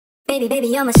Baby, baby,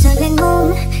 you're my sun and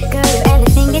moon. Girl, you're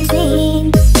everything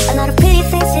between. A lot of pretty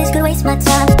faces could waste my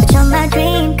time, but you're my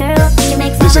dream, girl. You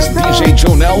make This is DJ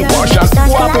Jonel, Warsha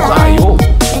Sagayno.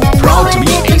 Proud to be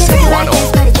a Sagayno.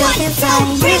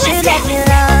 You should let me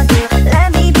love you.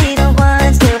 Let me be the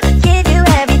one to give you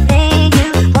everything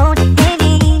you want and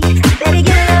need. Baby,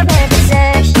 give up every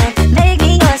section. Make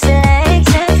me your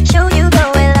selection. Show you the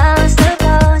way love's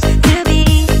supposed to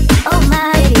be. Oh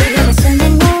my, baby, you're my sun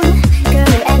and moon. Girl,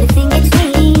 you're everything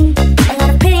between. A lot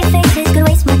of pretty faces could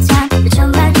waste my time, but you're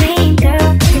my dream, girl.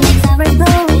 You make flowers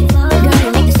bloom. Girl,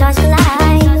 you make the stars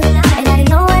collide. And I don't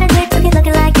know what I did to get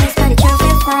looking like this, but it sure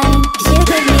feels fine. 'Cause you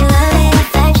give me love and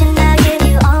affection. I give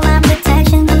you all my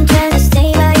protection. I'm trying to stay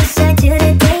by your side till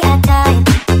the day I die.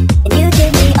 And you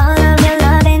give me all of your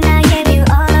love and I give you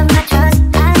all of my trust.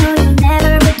 I know you'll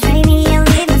never betray me and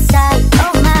leave my side.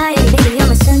 Oh my, baby, you're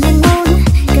my sun and moon.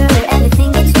 Girl, you're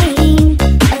everything between.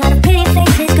 A lot of pretty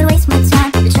faces could waste my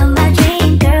time, but you're my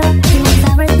dream, girl. You make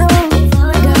flowers bloom.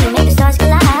 Girl, you make the stars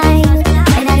collide.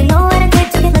 And I don't know what I did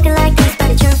to get looking like this, but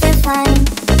it sure feels fine.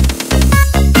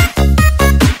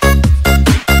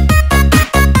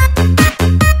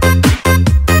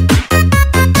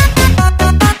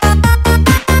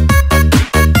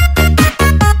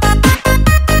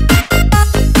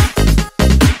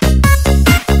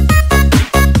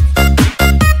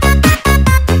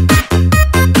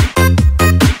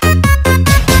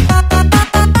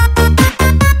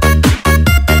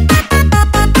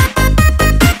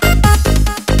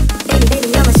 Baby, baby,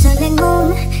 you're my sun and moon.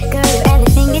 Girl, you're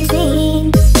everything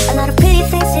between. A lot of pretty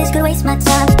faces could waste my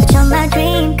time, but you're my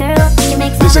dream, girl. You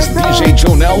make This is flowers DJ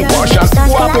bloom. Jonel, Girl, Warsha you make the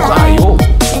stars Sagayno. collide.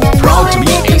 And I don't Proud know to what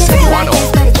be I a did to get Sagayno. like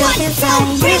this, but it sure feels fine.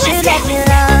 You should let me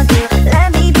love you. Let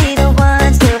me be the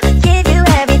one to give you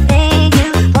everything you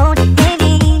want and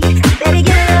need. Baby,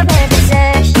 give up every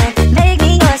section. Make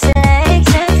me your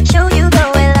selection. Show you the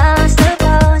way love's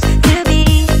supposed to be.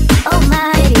 Oh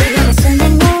my, baby, you're my sun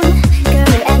and moon. Girl,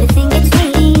 you're everything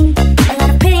between. A lot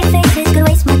of pretty faces could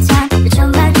waste my time, but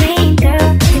you're my dream, girl.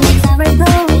 You make flowers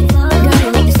bloom. Girl,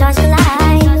 you make the stars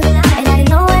collide. And I don't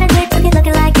know what I did to get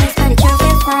looking like this, but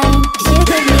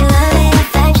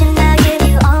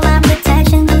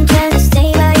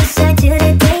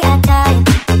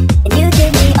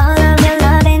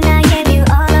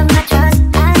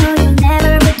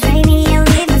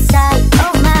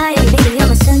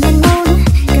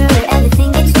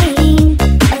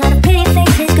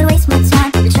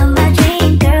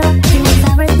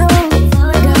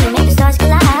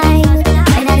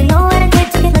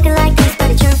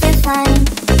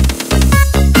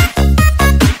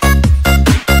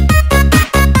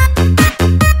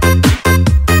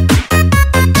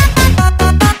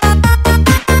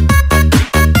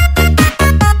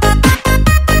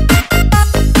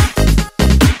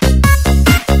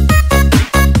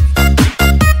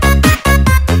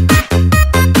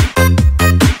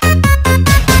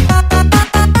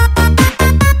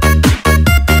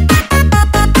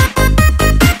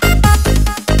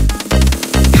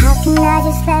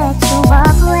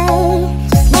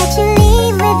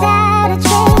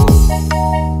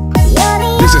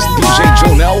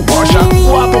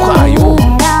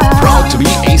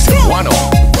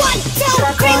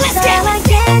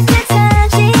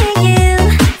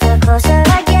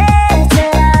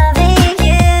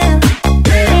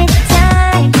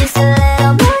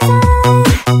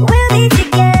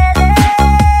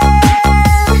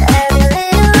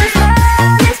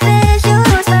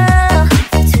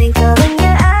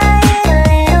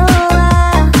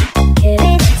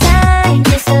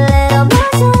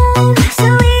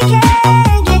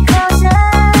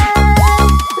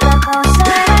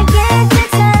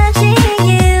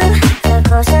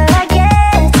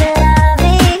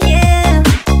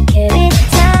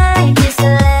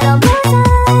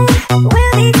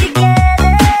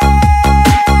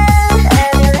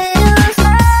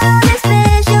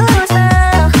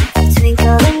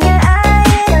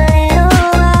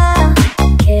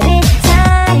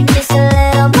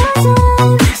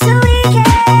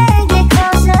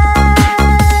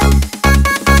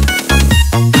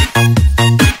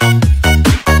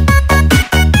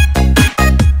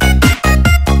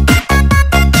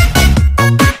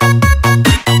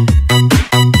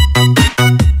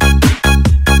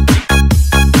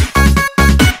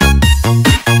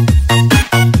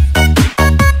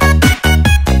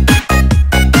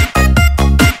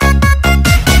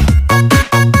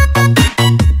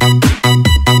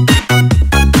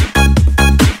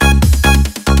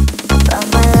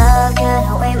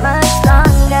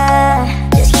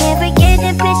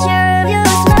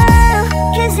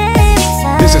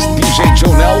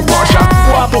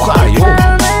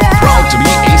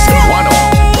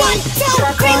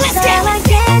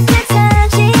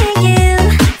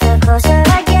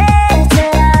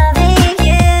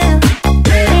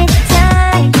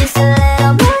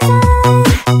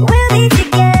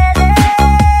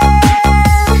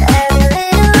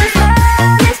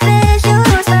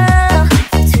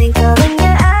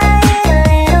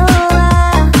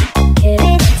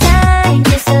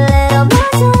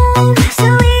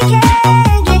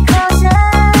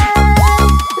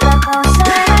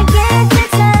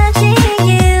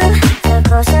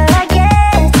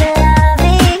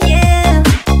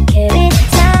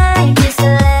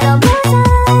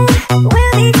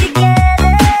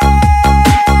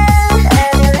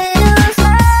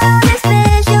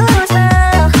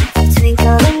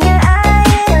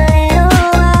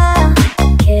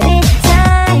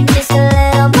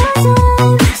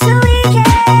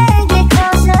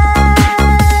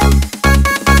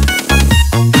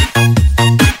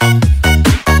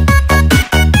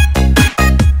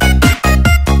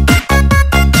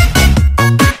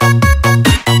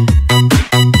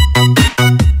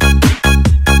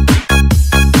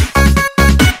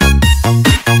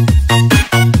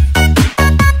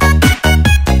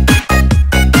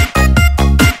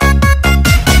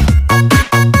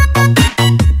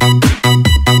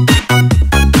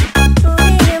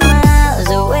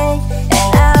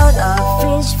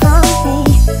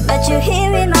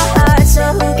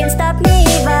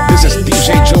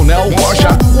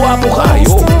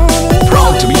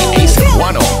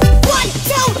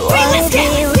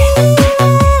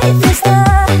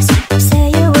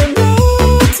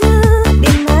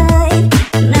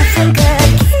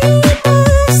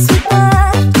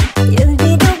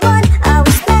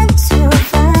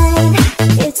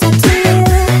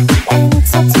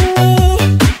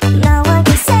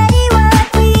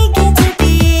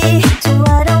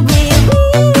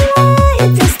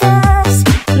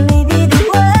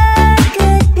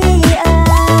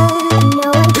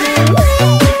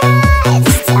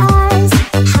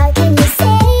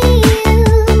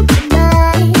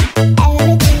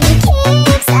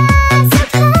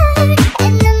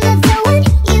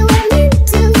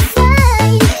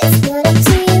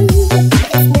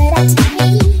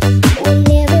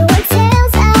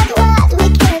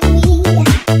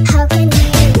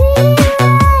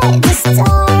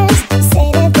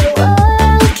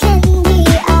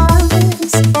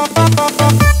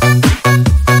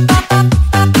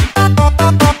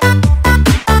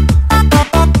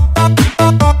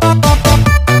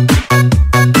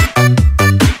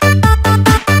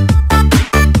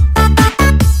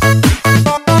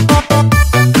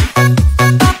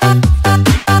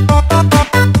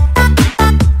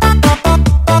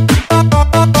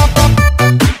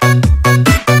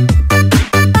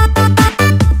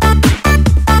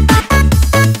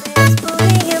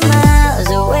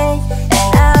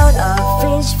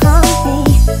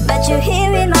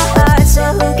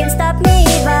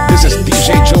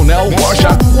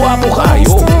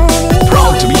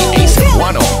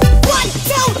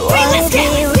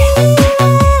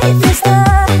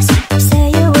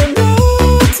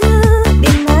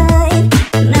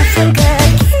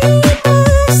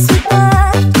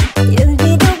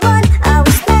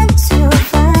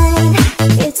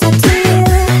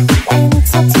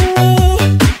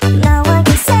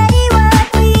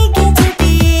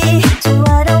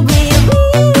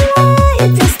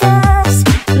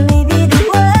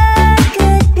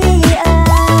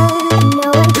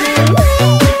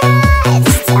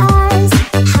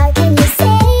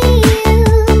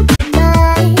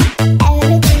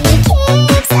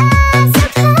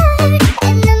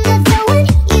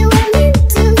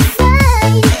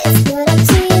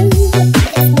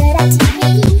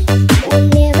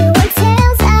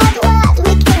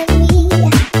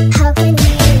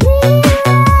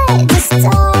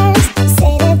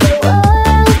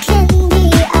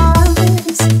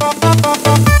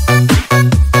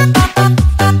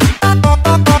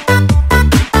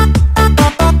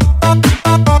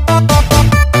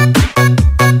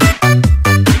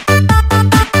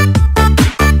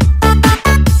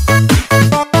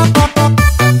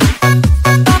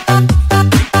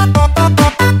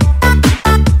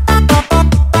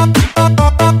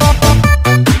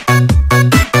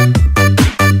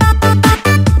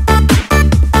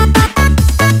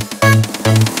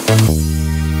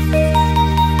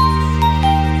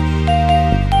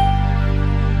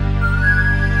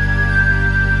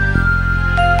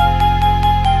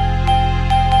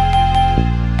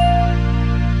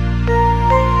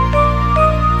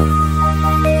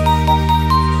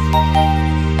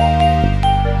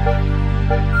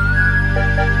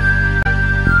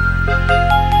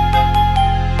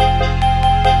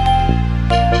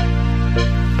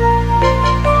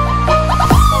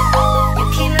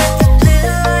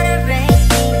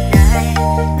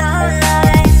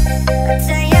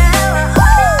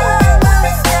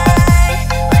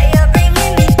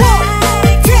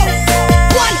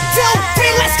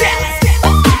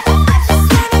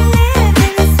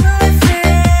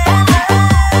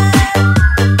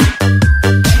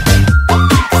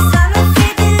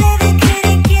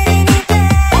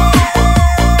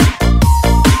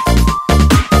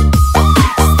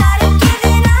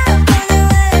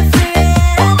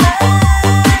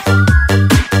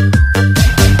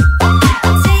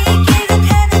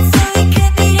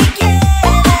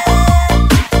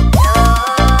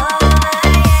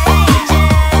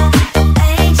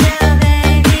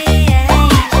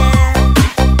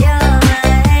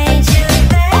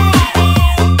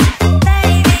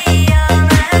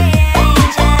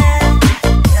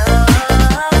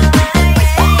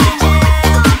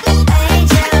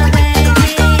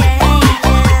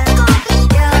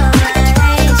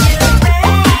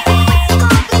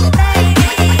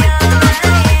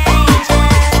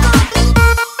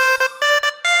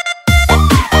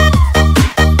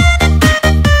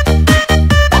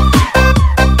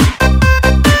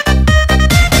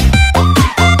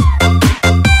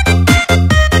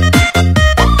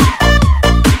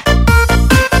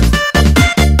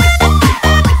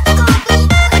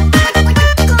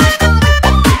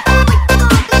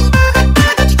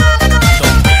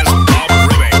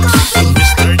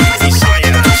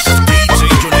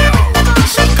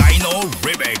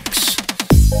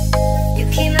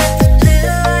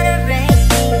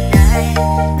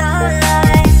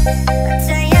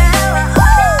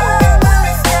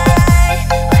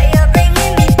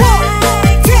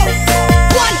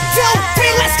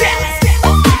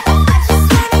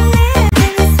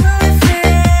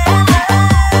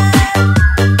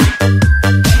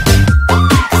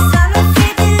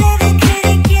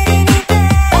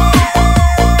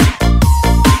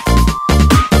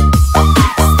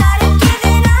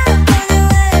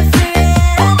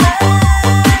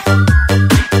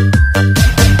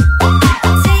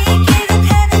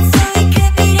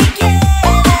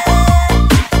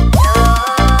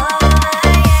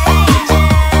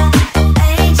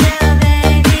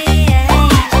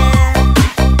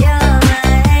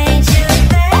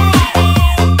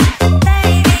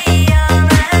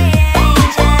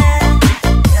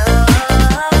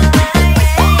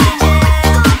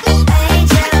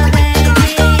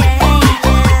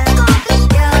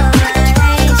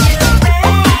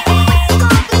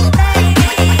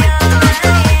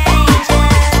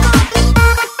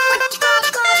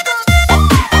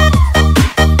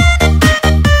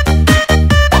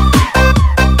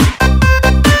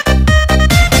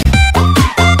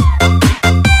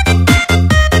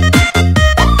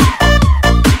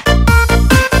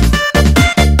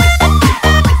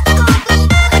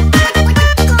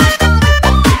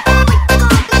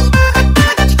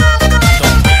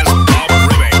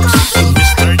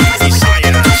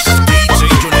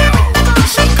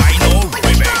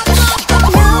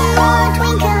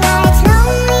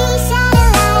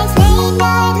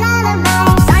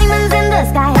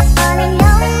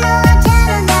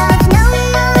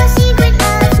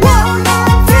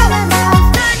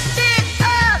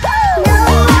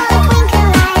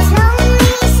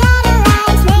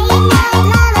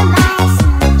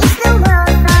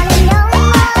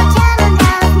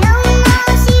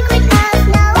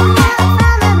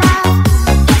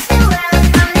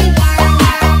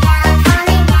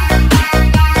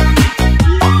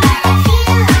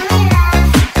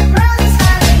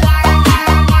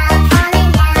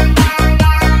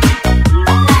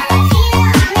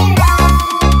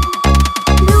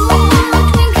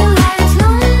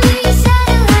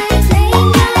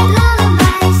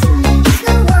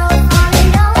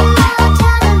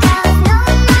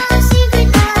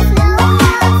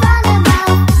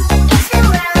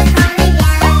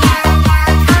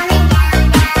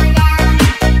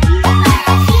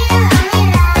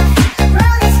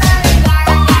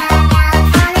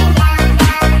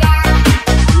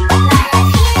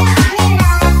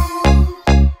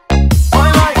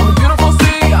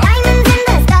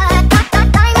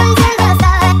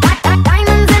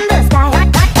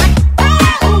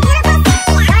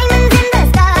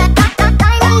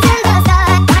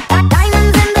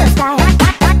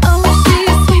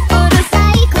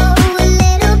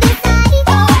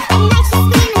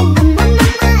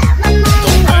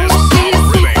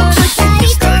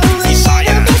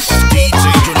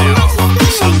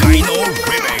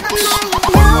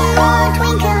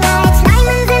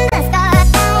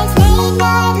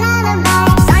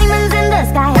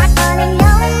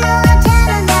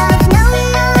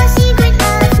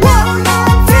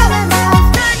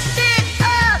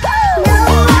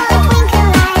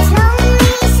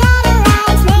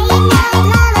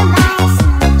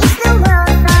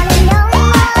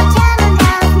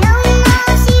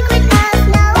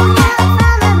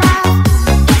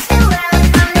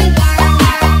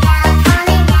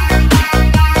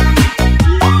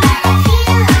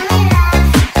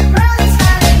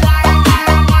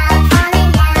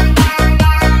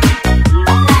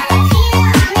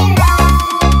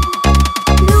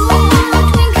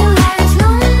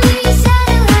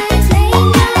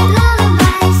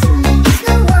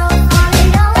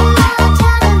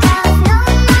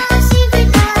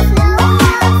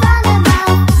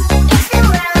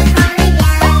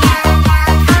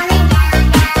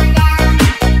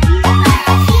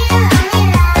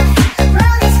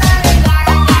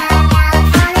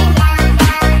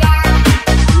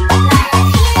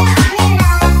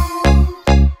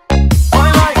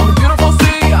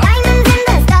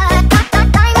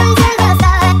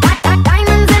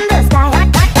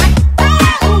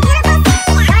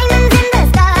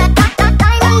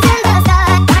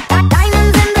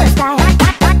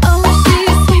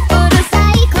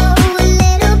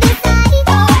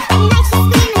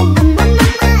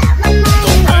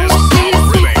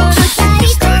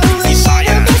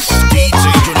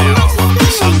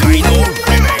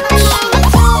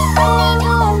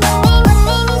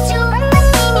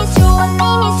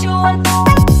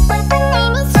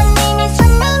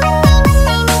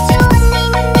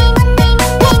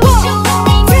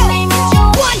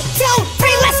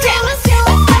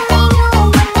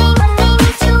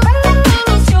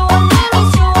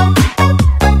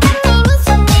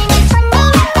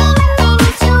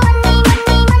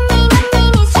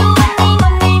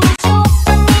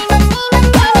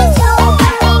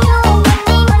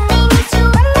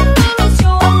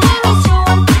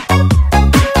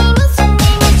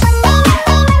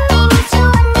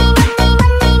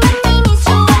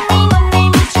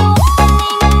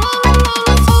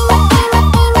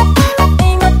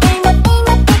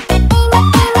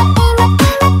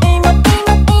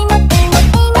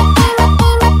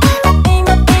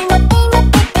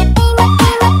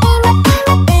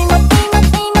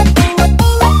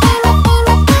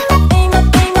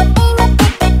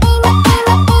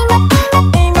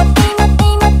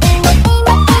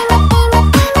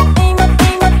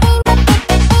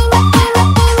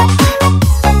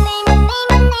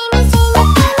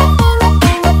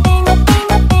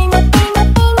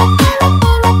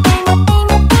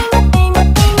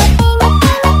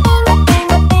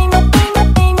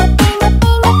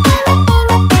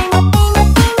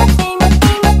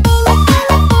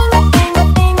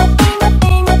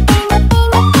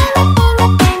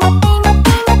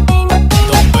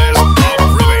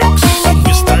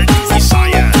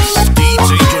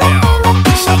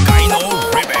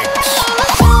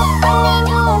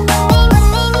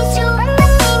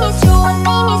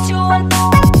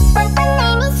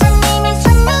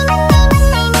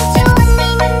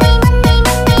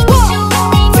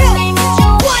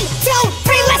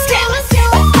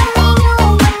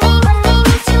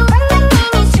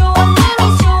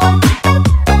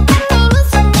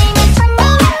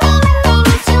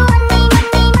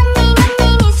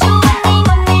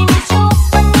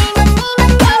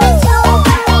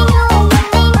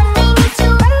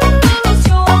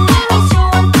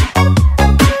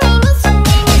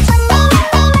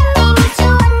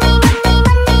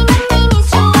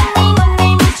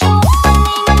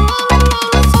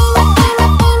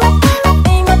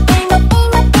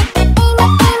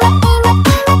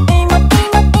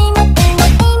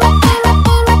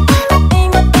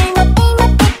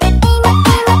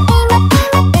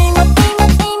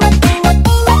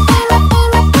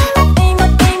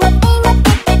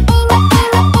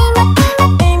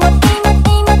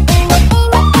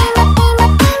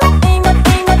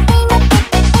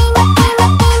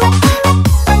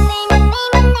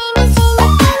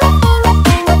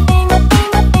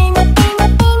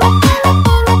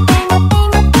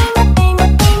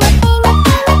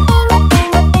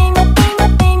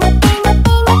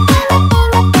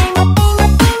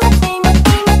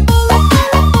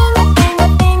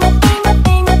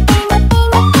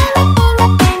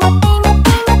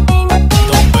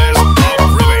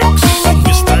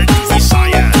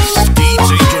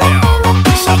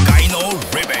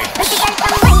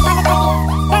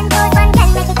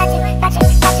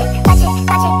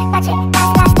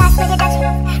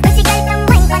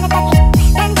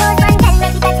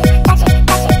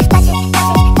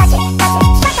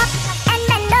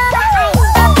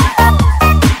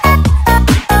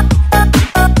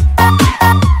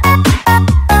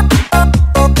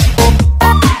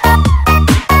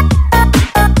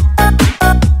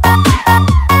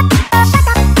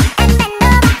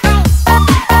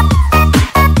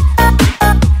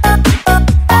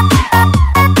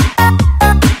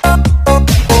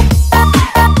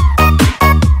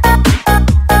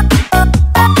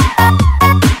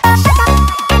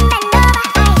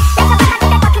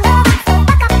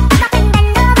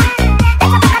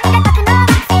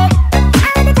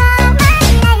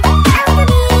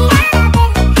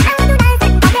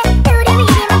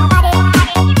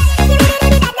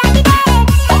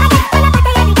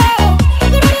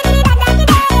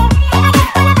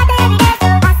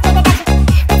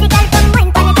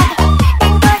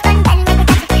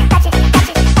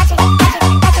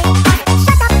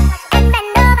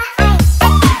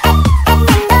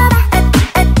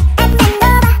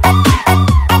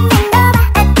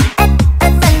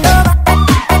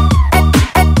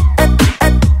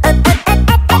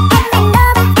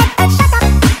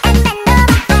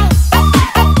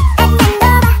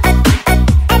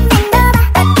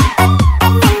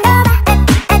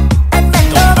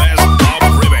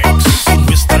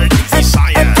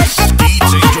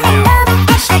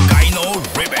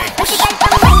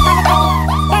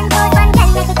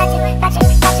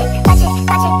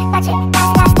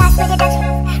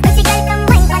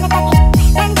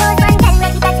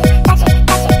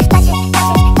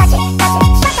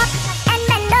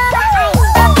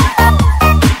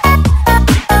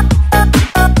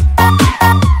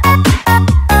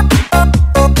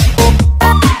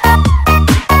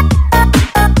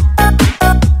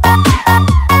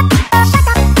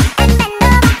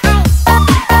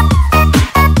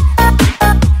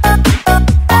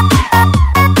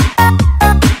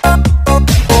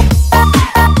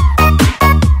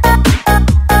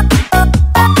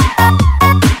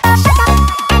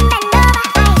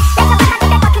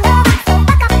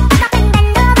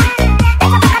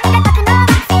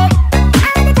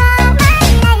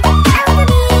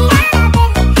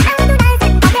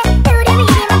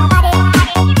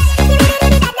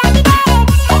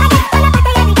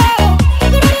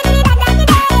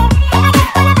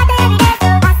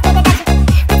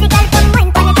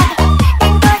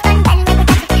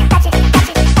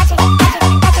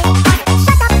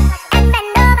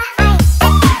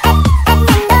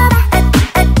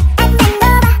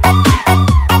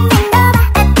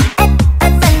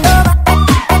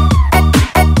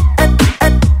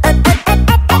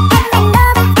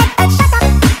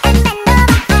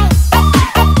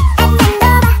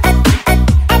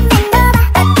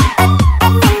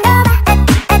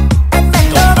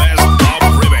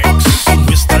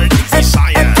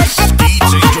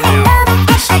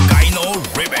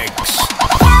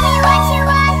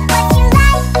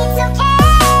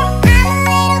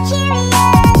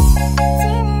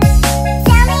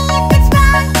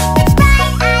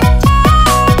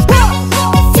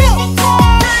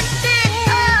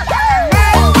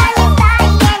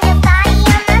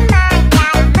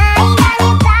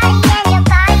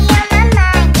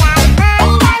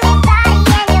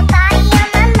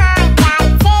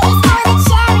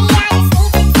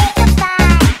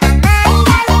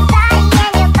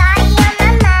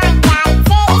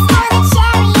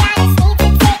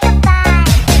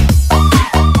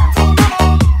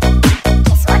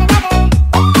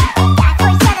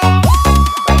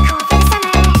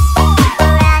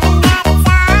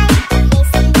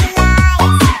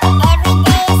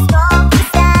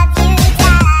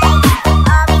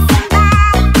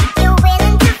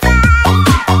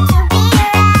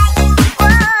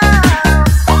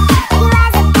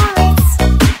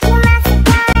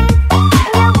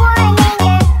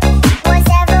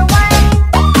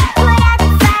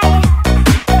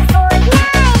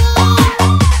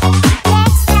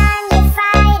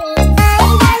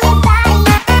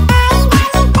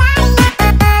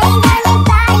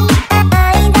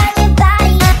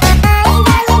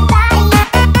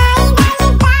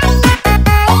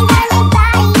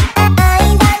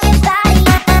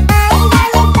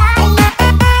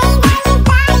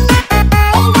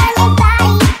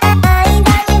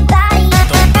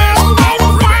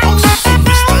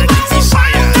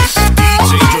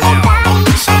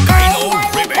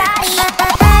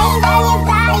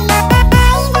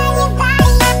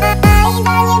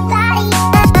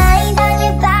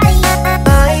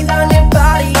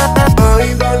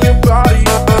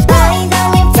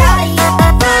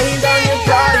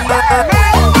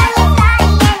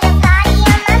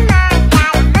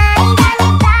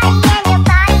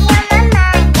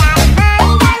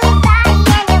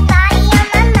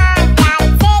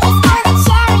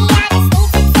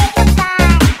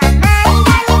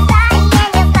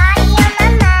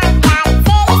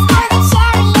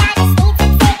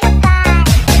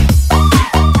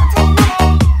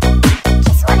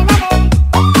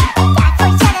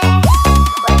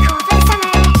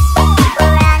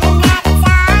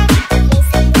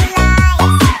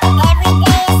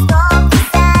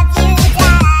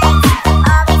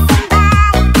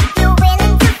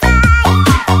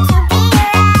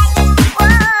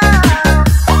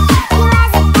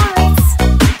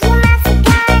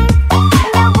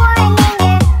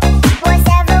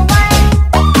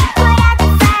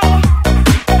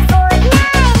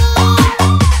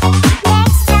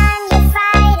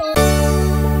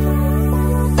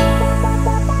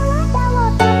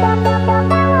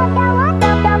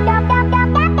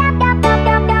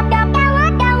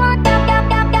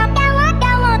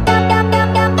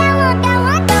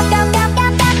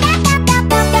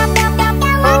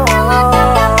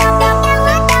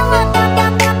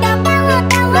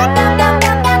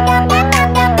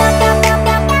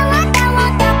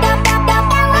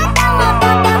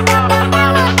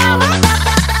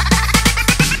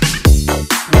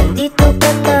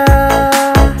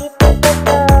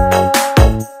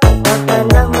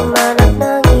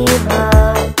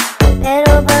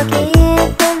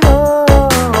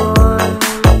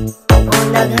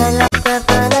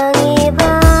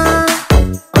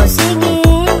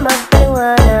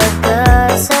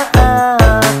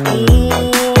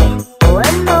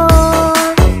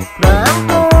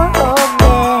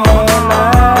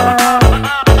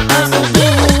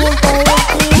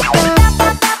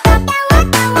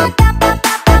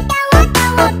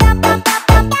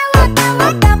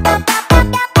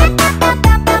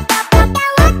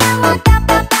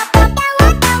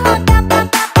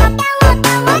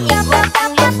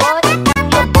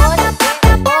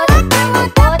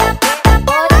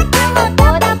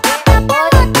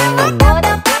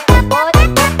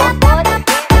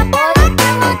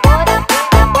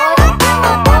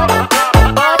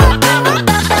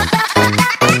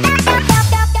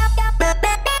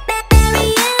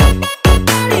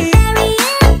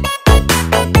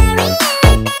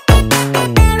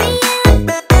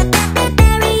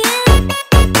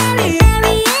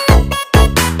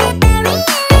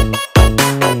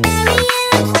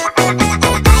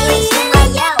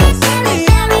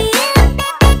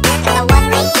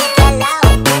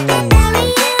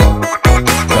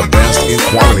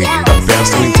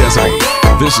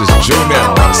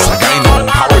Jonel, Sagayno,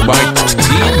 powered by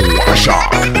Team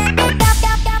Warshock.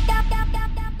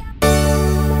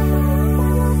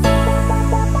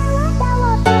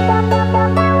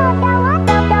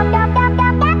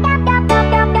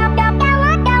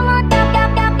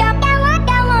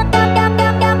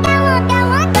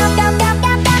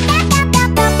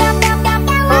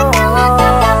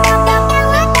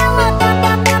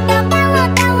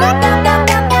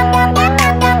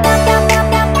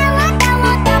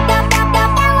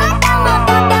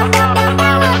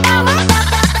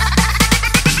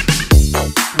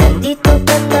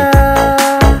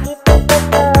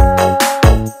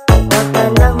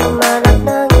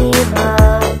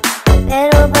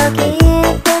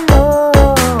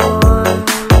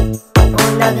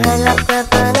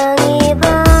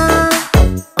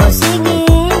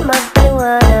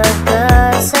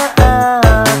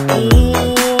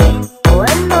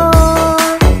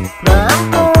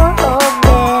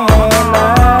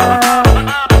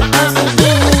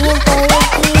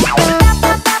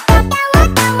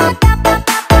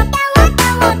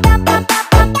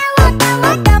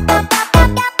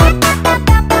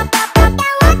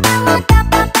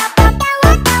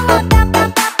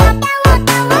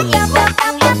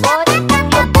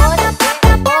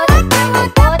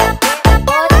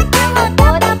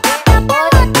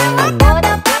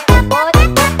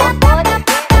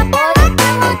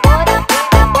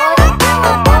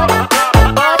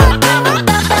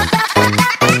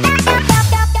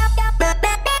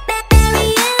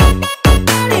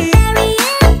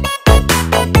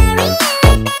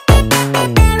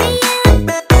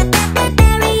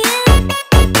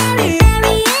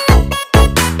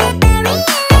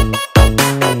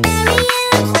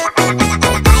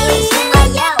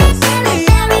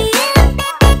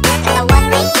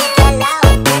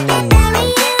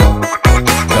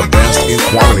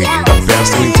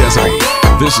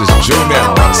 This is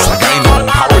Jonel, Sagayno,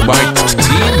 powered by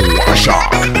Team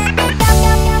Warshock.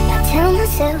 I tell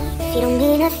myself you don't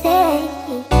mean a thing,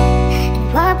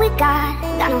 and what we got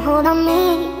no hold on me.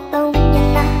 But when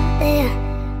you're not there,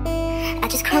 I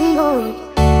just crumble.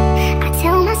 I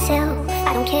tell myself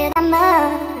I don't care that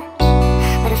much,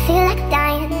 but I feel like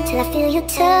dying till I feel your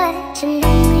touch. And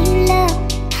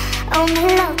only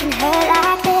love can hurt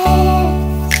like this.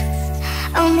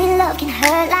 Only love can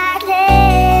hurt like this.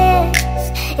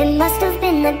 It must have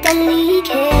been a deadly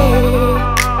kiss.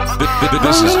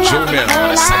 This is Jonel,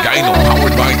 Sagayno,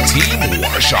 powered by Team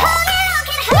Warshock.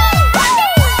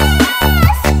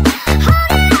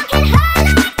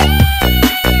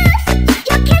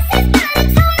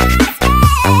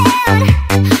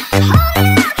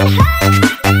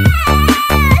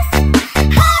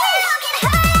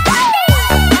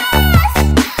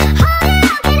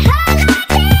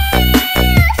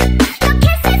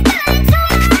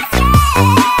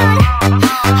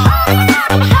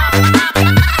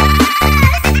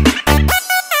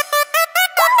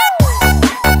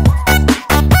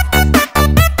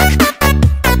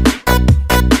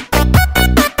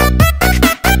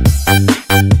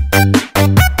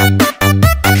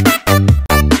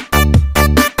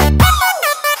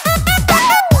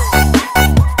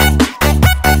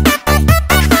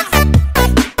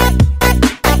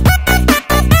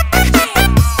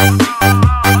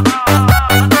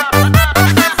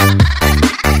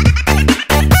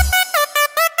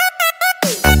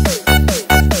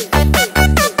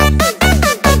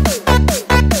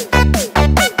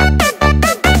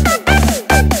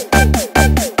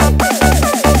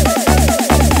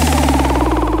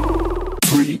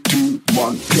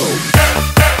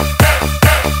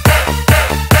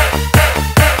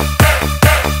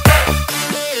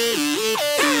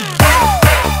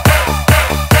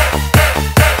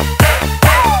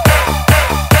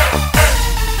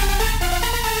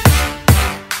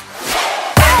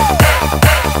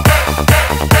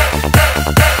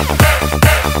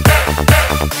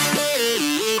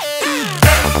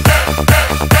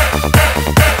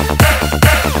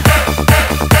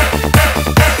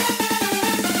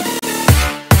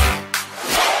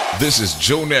 This is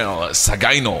Jonel,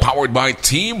 Sagayno, powered by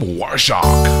Team Warshock.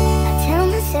 I tell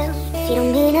myself you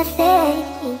don't mean a thing,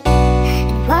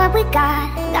 and what we got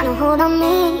no hold on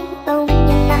me. But when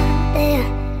you're not there,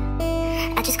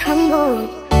 I just crumble.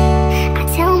 I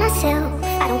tell myself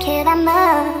I don't care that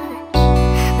much,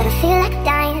 but I feel like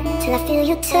dying till I feel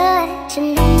your touch.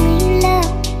 And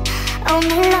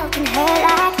only love can hurt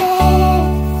like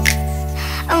this.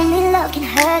 Only love can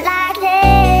hurt like this.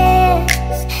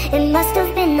 It must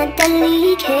have been a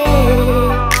deadly kiss.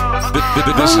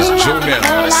 This is Jonel,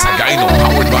 Sagayno,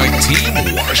 powered by Team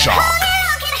Warshock.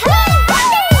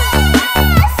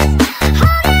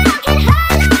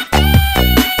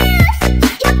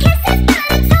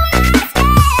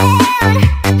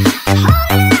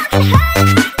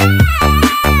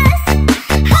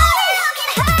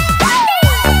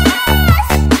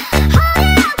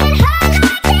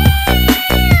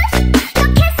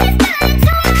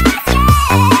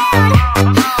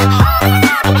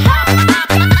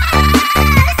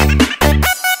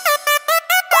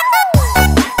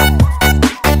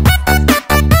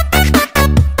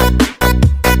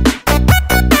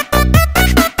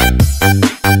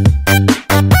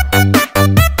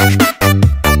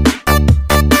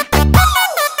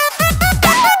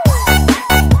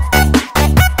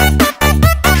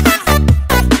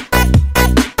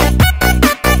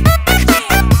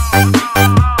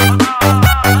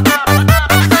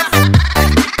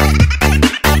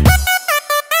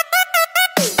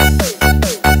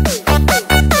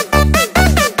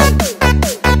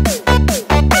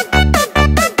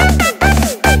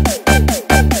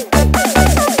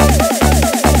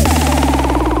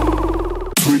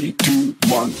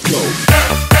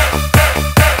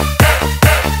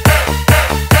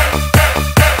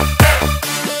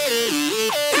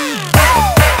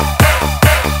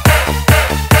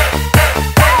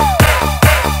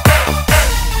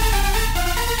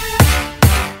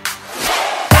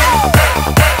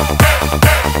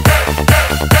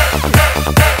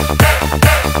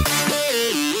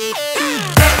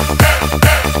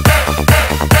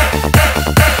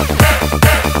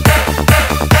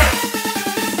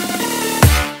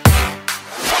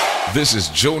 This is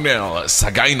Jonel,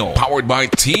 Sagayno, powered by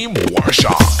Team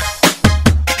Warsaw.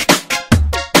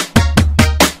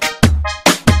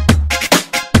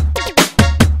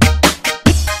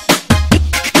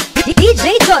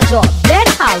 DJ Jojo,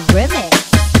 Berha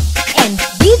Remix. And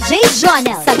DJ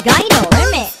Jonel, Sagayno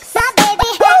Remix.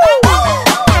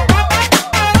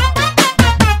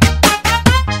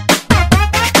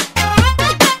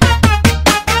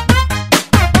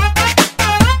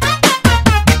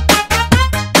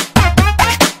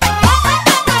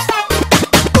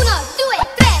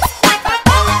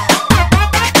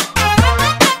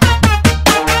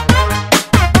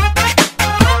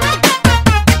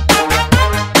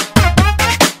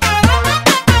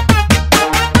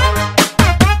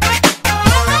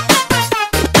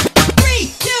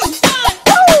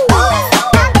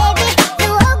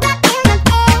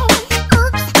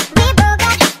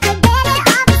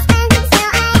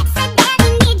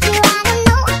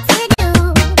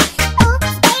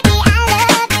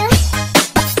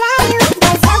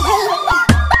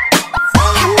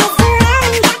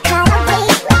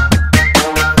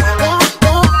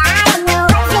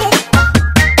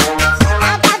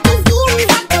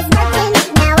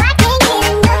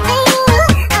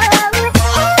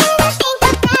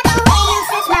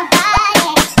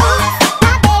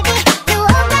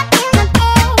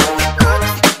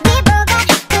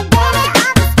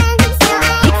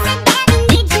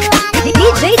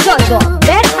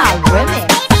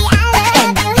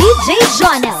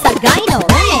 Jonel, Sagayno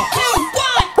Remix.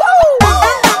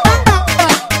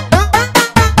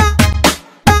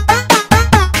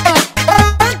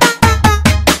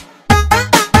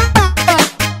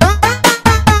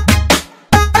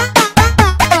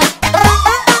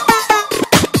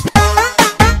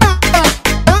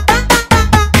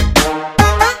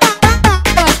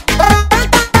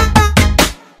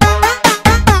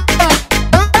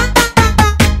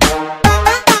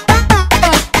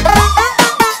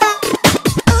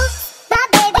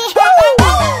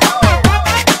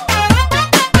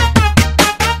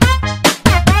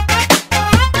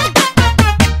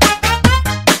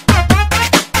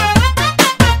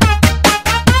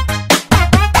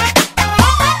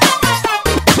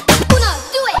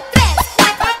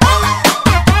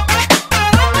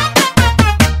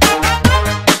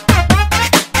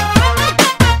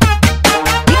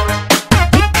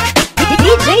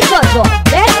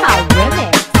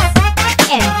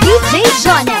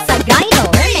 Jonel, Sagayno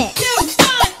Remix.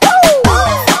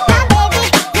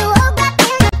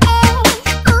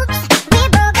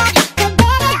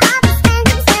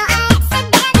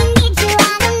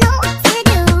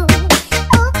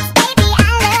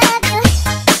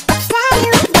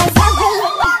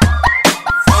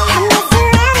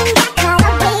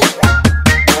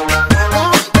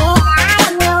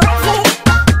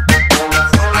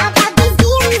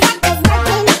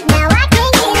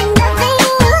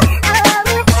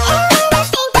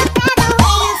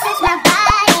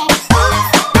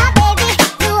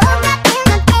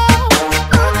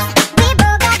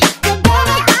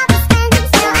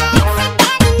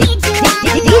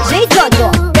 DJ Jojo,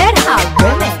 Berha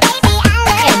Remix.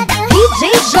 And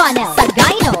DJ Jonel,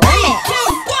 Sagayno Remix.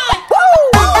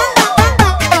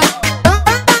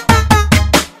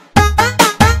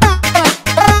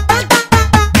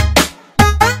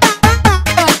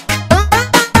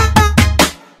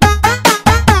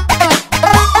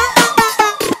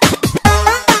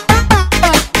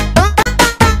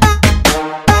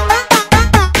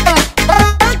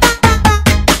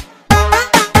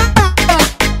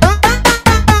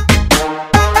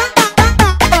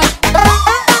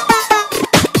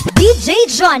 DJ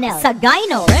Jonel,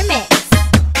 Sagayno Remix.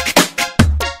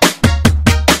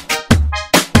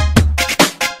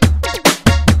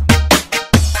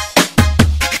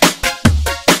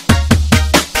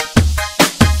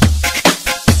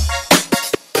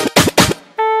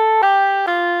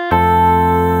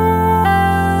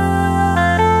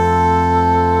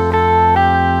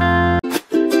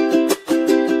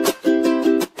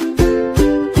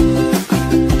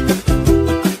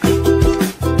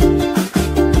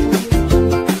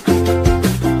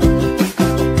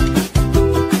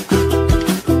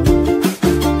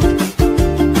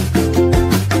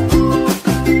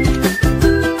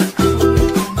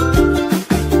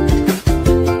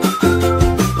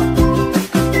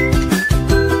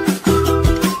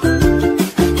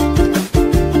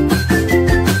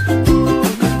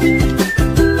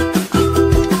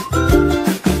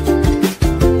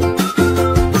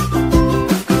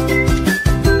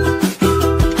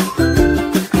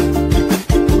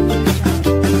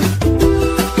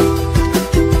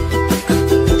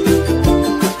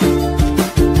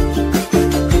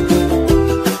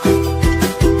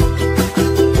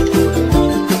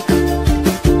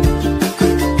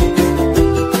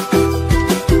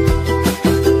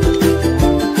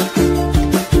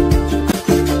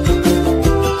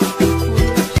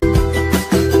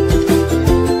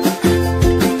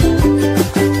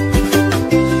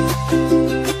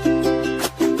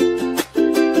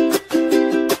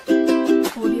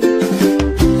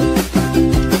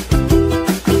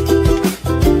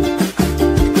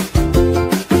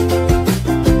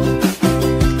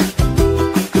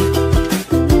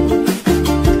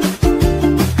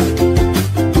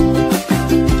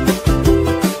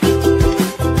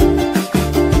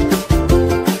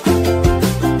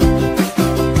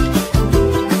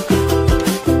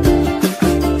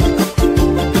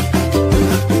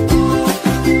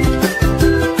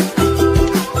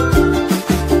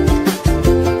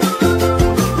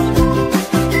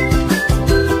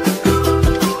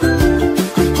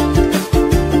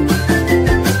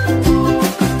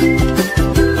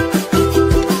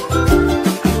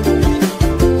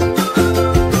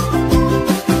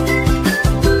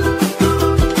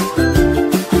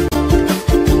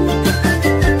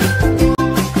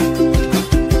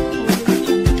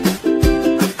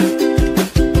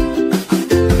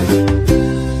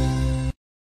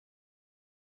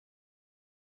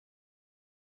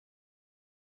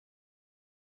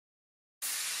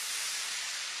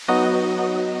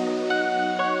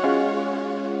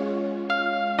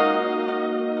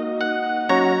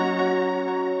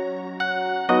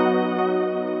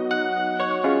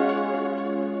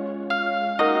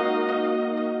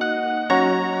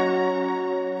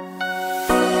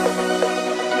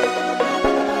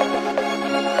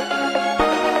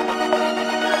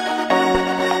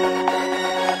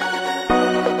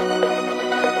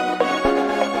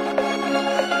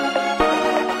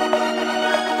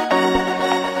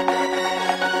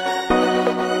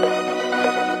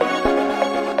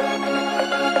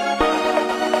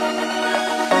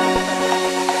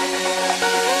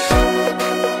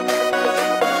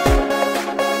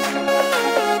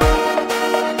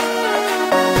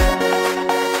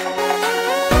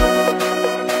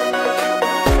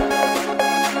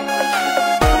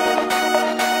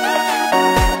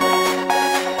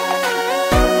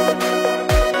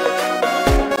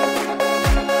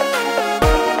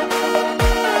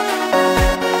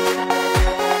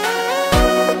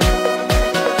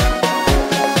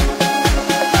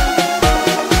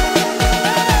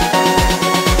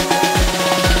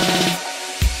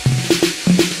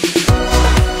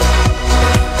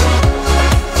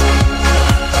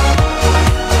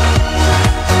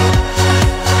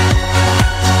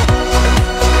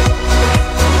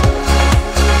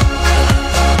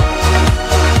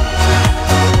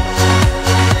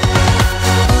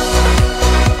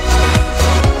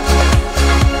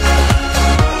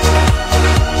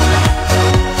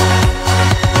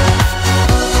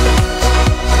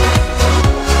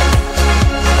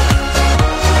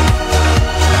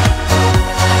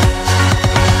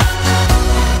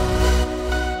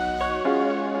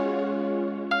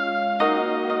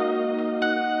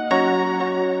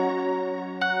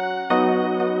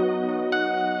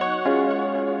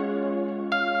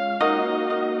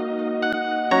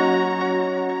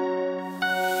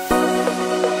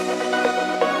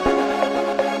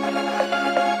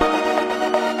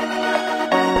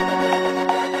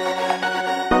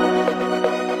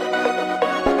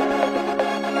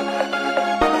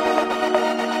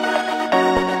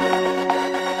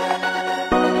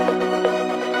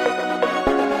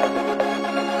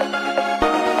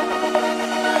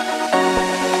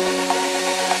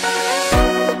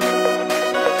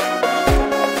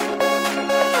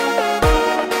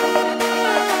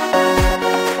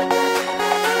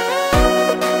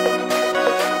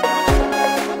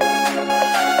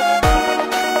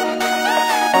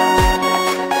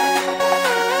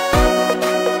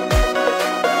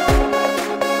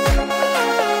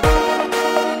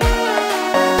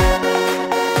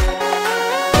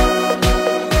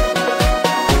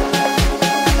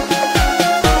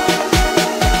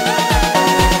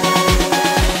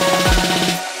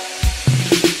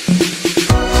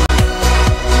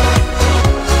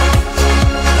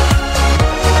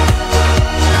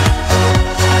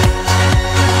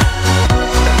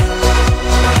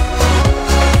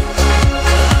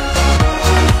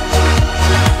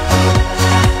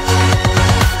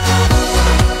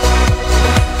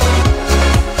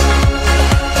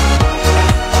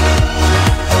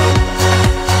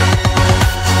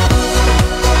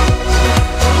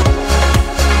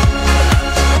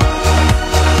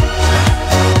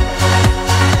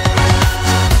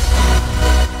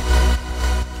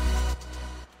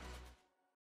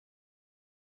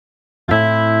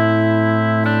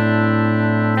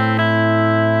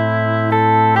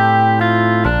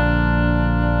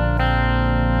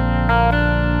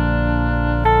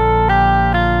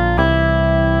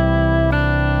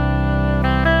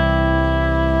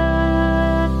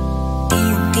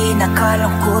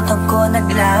 kalungkutan ko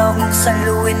naglaho kung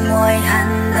saluin mo ay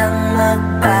handang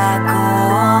magbago.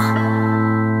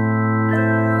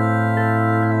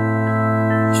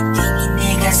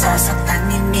 Hindi ka sasaktan,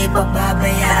 hindi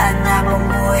pababayaan na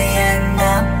bumuhayan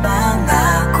na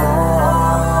pangako.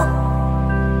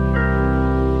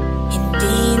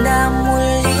 Hindi na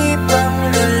muli pang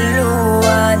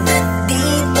luluwa,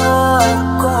 nandito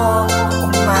ako.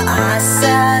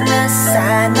 Umaasa na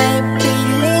sana'y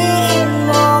piliin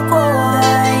mo ko.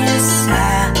 Dahil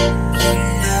sa iyo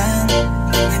lang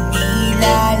naman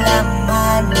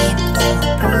nilalaman itong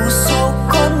puso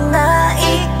ko na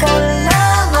ikaw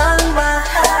lang ang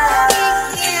mahal.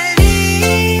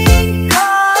 Hiling ko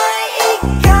ay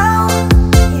ikaw,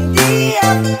 hindi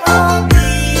ako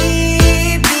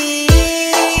bibitaw.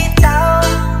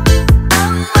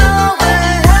 Ang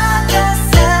mawala ka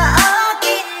sa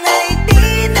akin ay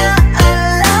di na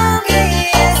alam,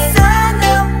 kaya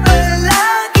sana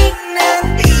palaging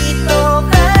nandito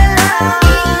ka lang.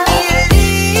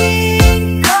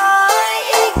 Hiling ko ay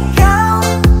ikaw,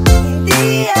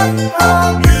 hindi ako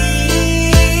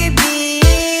bibitaw.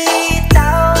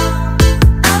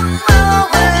 Ang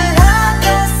mawala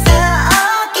ka sa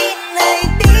akin ay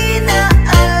di na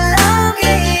alam,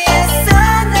 kaya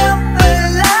sana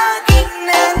palaging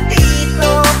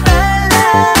nandito ka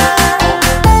lang.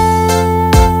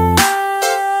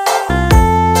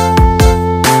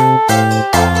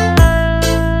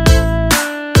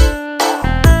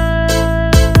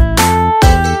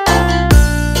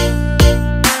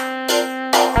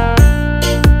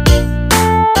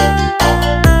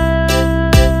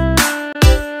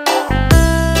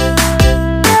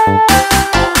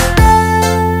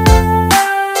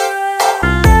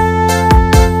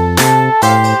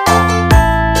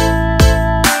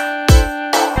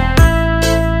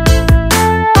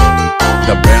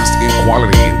 The best in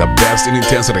quality, the best in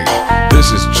intensity.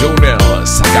 This is Jonel,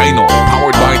 Sagayno,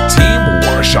 powered by Team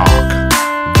Warshock.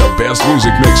 The best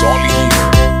music mix only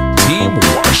here. Team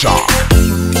Warshock.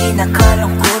 Hindi na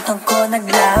kalungkutan ko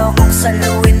naglaho kung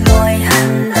saluin mo ay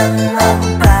handang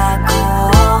magbago.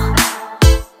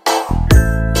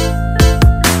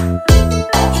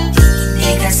 Hindi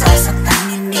ka sasaktan,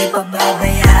 hindi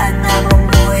pababayaan na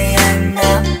bumuhayan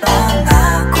na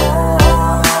pangako.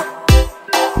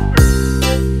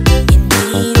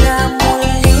 Hindi na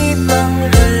muli pang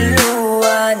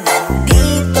luluwa,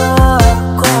 nandito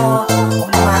ako.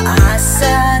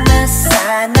 Umaasa na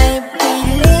sana'y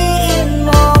piliin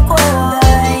mo ko.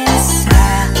 Dahil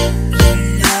sa iyo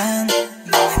lang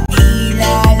naman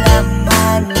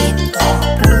nilalaman itong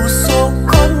puso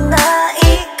ko na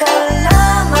ikaw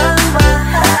lang ang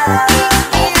mahal.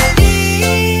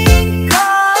 Hiling ko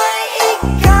ay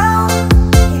ikaw,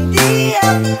 hindi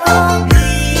ako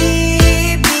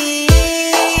bibitaw.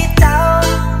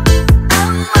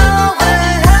 Ang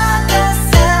mawala ka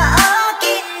sa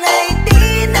akin ay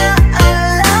di na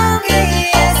alam,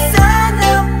 kaya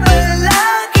sana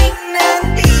palaging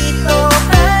nandito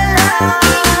ka lang.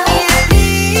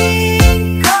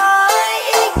 Hiling ko ay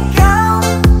ikaw,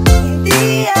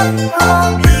 hindi ako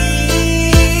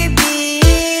bibitaw.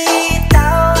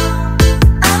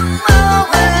 Ang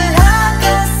mawala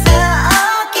ka sa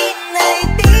akin ay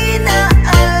di na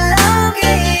alam,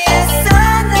 kaya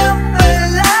sana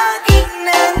palaging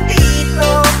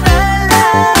nandito ka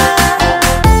lang.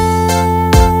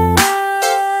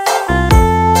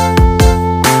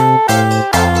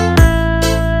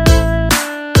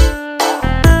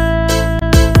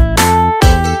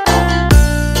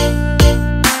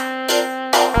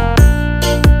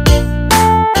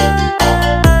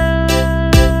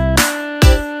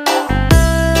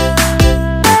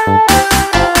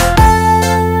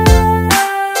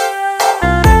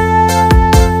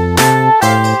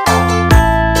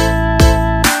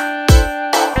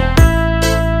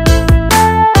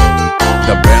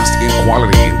 The best in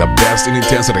quality, the best in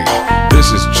intensity.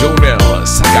 This is Jonel,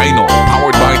 Sagayno,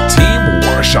 powered by Team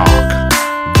Warshock.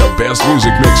 The best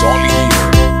music mix only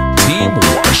here. Team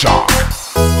Warshock.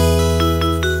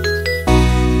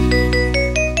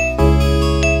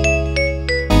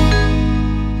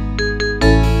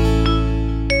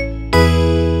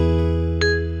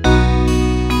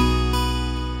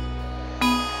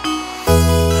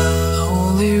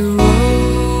 Lonely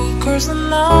road curves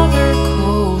another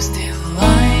coastal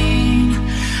line,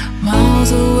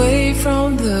 miles away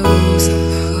from those I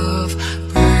love,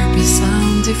 purpose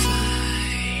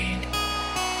undefined.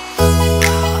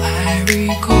 While I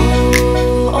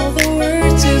recall all the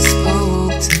words you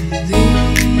spoke to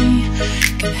me,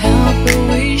 can help but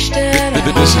wish that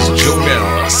This is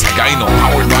Jonel, Sagayno,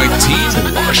 powered by Team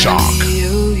Warshock.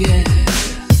 you, yeah.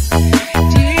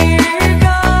 Dear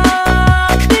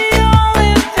God, the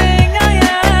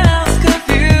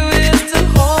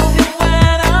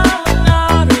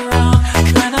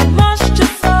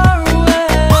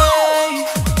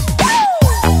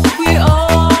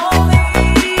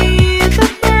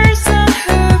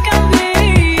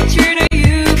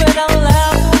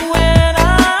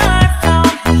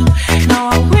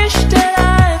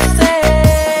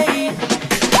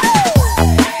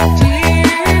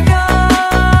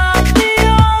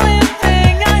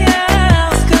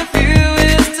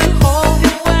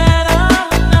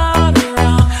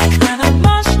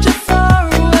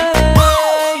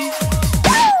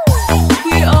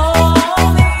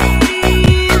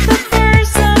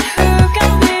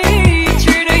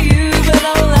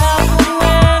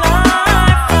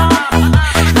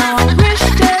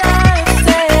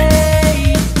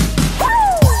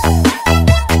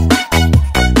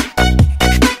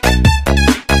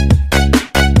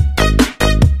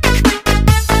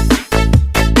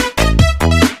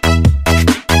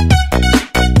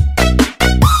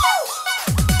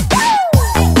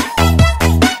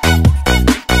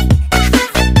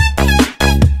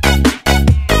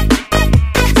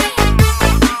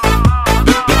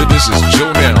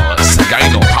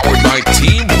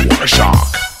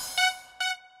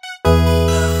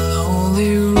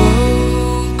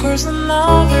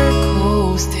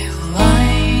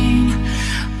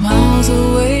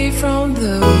from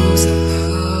those I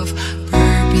love,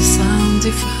 purpose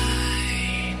undefined.